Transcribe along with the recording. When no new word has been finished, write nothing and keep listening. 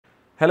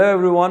Hello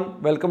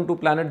everyone, welcome to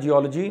Planet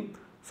Geology.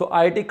 So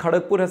IIT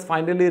Kharagpur has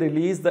finally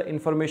released the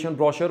information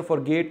brochure for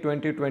GATE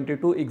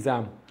 2022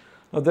 exam.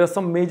 Now there are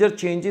some major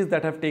changes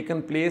that have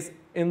taken place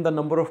in the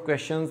number of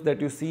questions that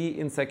you see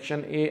in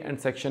section A and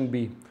section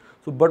B.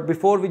 But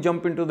before we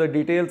jump into the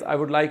details, I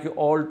would like you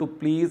all to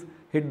please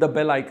hit the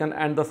bell icon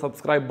and the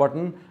subscribe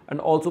button,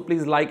 and also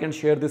please like and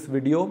share this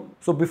video.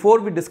 So before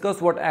we discuss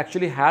what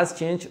actually has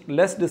changed,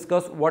 let's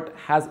discuss what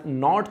has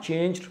not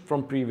changed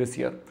from previous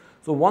year.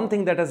 So one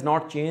thing that has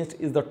not changed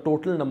is the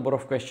total number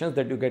of questions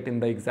that you get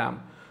in the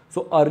exam.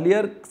 So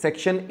earlier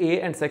section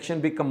A and section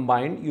B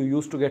combined, you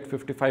used to get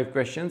 55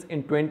 questions.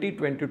 In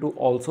 2022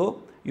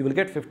 also, you will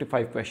get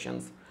 55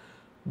 questions.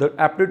 The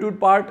aptitude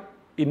part,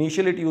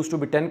 initially it used to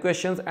be 10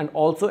 questions, and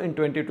also in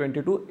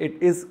 2022 it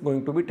is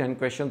going to be 10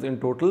 questions in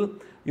total.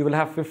 You will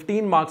have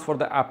 15 marks for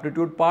the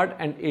aptitude part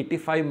and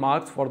 85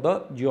 marks for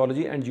the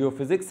Geology and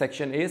Geophysics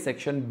section A,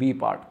 section B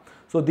part.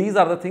 So these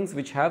are the things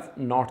which have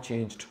not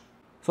changed.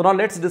 So now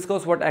let's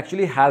discuss what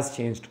actually has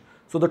changed.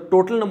 So the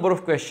total number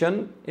of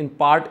questions in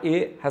part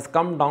A has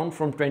come down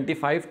from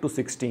 25 to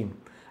 16,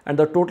 and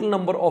the total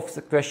number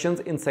of questions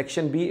in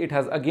section B, it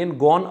has again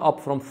gone up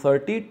from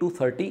 30 to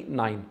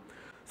 39.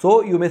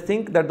 So you may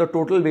think that the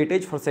total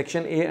weightage for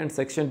section A and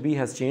section B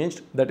has changed.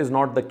 That is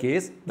not the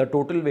case. The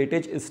total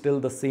weightage is still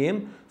the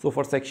same. So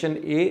for section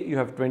A you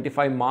have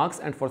 25 marks,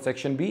 and for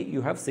section B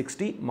you have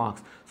 60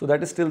 marks. So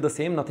that is still the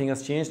same. Nothing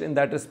has changed in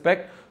that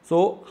respect.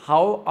 So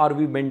how are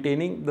we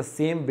maintaining the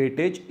same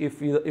weightage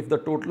if the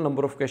total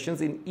number of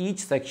questions in each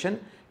section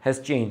has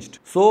changed?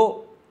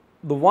 So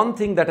the one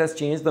thing that has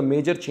changed, the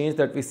major change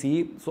that we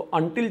see, so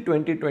until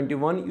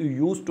 2021 you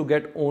used to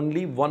get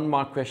only 1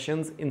 mark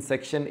questions in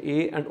section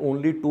A and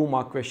only 2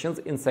 mark questions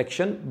in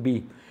section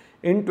B.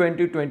 In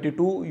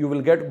 2022 you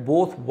will get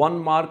both 1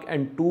 mark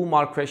and 2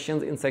 mark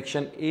questions in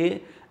section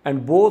A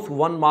and both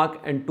 1 mark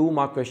and 2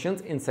 mark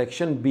questions in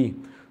section B.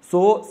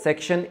 So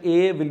section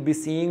A will be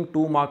seeing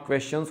 2 mark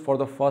questions for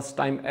the first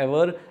time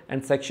ever,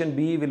 and section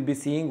B will be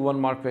seeing 1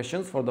 mark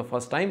questions for the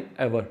first time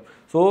ever.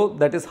 So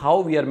that is how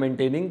we are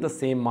maintaining the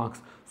same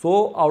marks.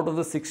 So out of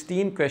the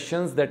 16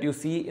 questions that you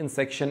see in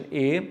section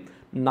A,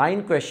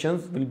 9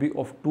 questions will be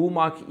of 2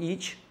 mark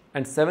each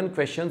and 7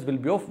 questions will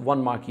be of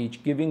 1 mark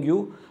each, giving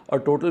you a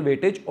total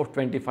weightage of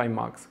 25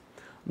 marks.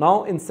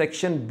 Now in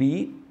section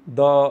B,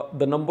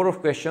 the number of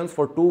questions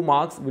for 2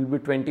 marks will be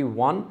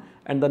 21,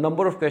 and the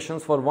number of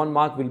questions for 1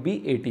 mark will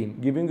be 18,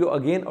 giving you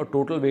again a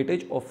total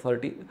weightage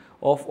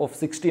of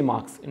 60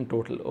 marks in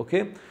total.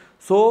 Okay,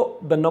 so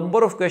the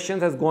number of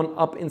questions has gone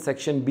up in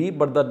section B,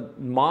 but the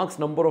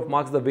number of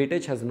marks, the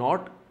weightage has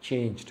not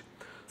changed.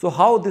 So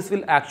how this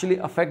will actually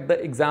affect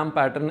the exam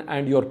pattern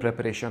and your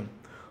preparation?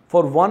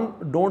 For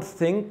one, don't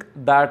think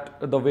that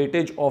the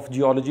weightage of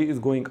geology is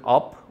going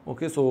up.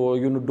 Okay, so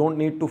you don't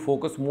need to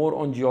focus more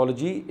on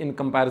geology in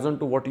comparison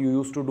to what you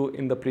used to do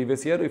in the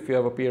previous year if you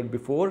have appeared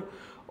before,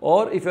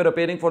 or if you're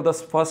appearing for the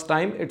first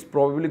time, it's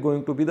probably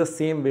going to be the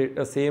same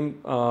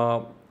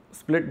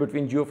split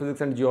between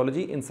geophysics and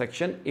geology in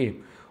section A.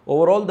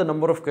 Overall, the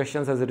number of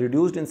questions has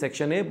reduced in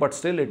section A, but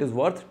still it is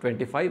worth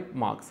 25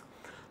 marks.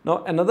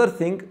 Now another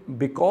thing,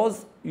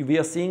 because we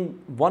are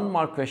seeing 1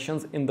 mark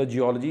questions in the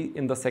geology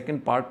in the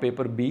second part,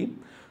 paper B,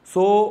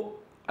 so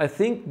I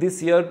think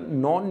this year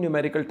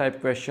non-numerical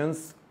type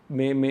questions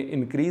may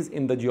increase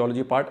in the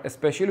geology part,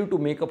 especially to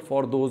make up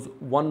for those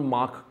 1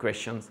 mark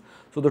questions.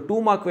 So the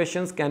 2 mark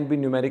questions can be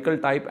numerical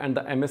type and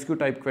the MSQ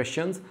type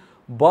questions,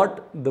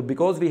 but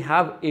because we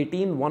have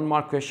 18 1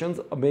 mark questions,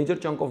 a major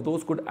chunk of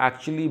those could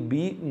actually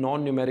be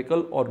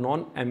non-numerical or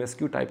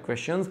non-MSQ type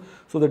questions.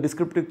 So the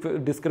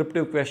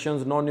descriptive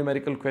questions,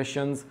 non-numerical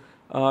questions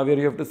where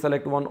you have to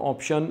select one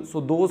option, so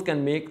those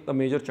can make a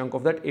major chunk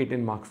of that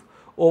 18 marks.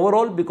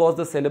 Overall, because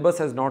the syllabus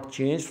has not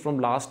changed from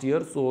last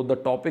year, so the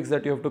topics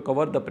that you have to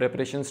cover, the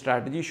preparation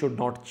strategy should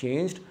not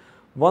change.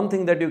 One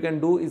thing that you can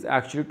do is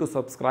actually to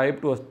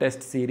subscribe to a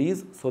test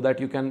series so that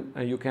you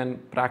can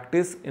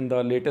practice in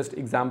the latest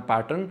exam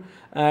pattern,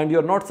 and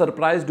you're not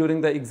surprised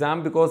during the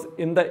exam, because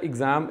in the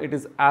exam it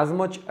is as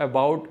much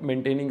about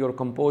maintaining your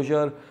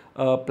composure,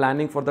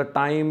 planning for the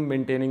time,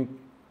 maintaining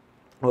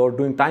or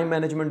doing time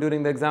management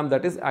during the exam.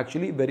 That is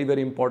actually very,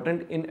 very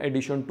important in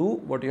addition to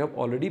what you have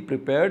already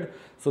prepared,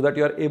 so that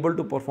you are able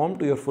to perform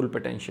to your full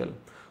potential.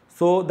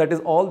 So that is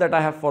all that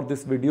I have for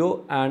this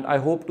video, and I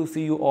hope to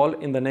see you all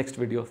in the next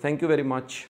video. Thank you very much.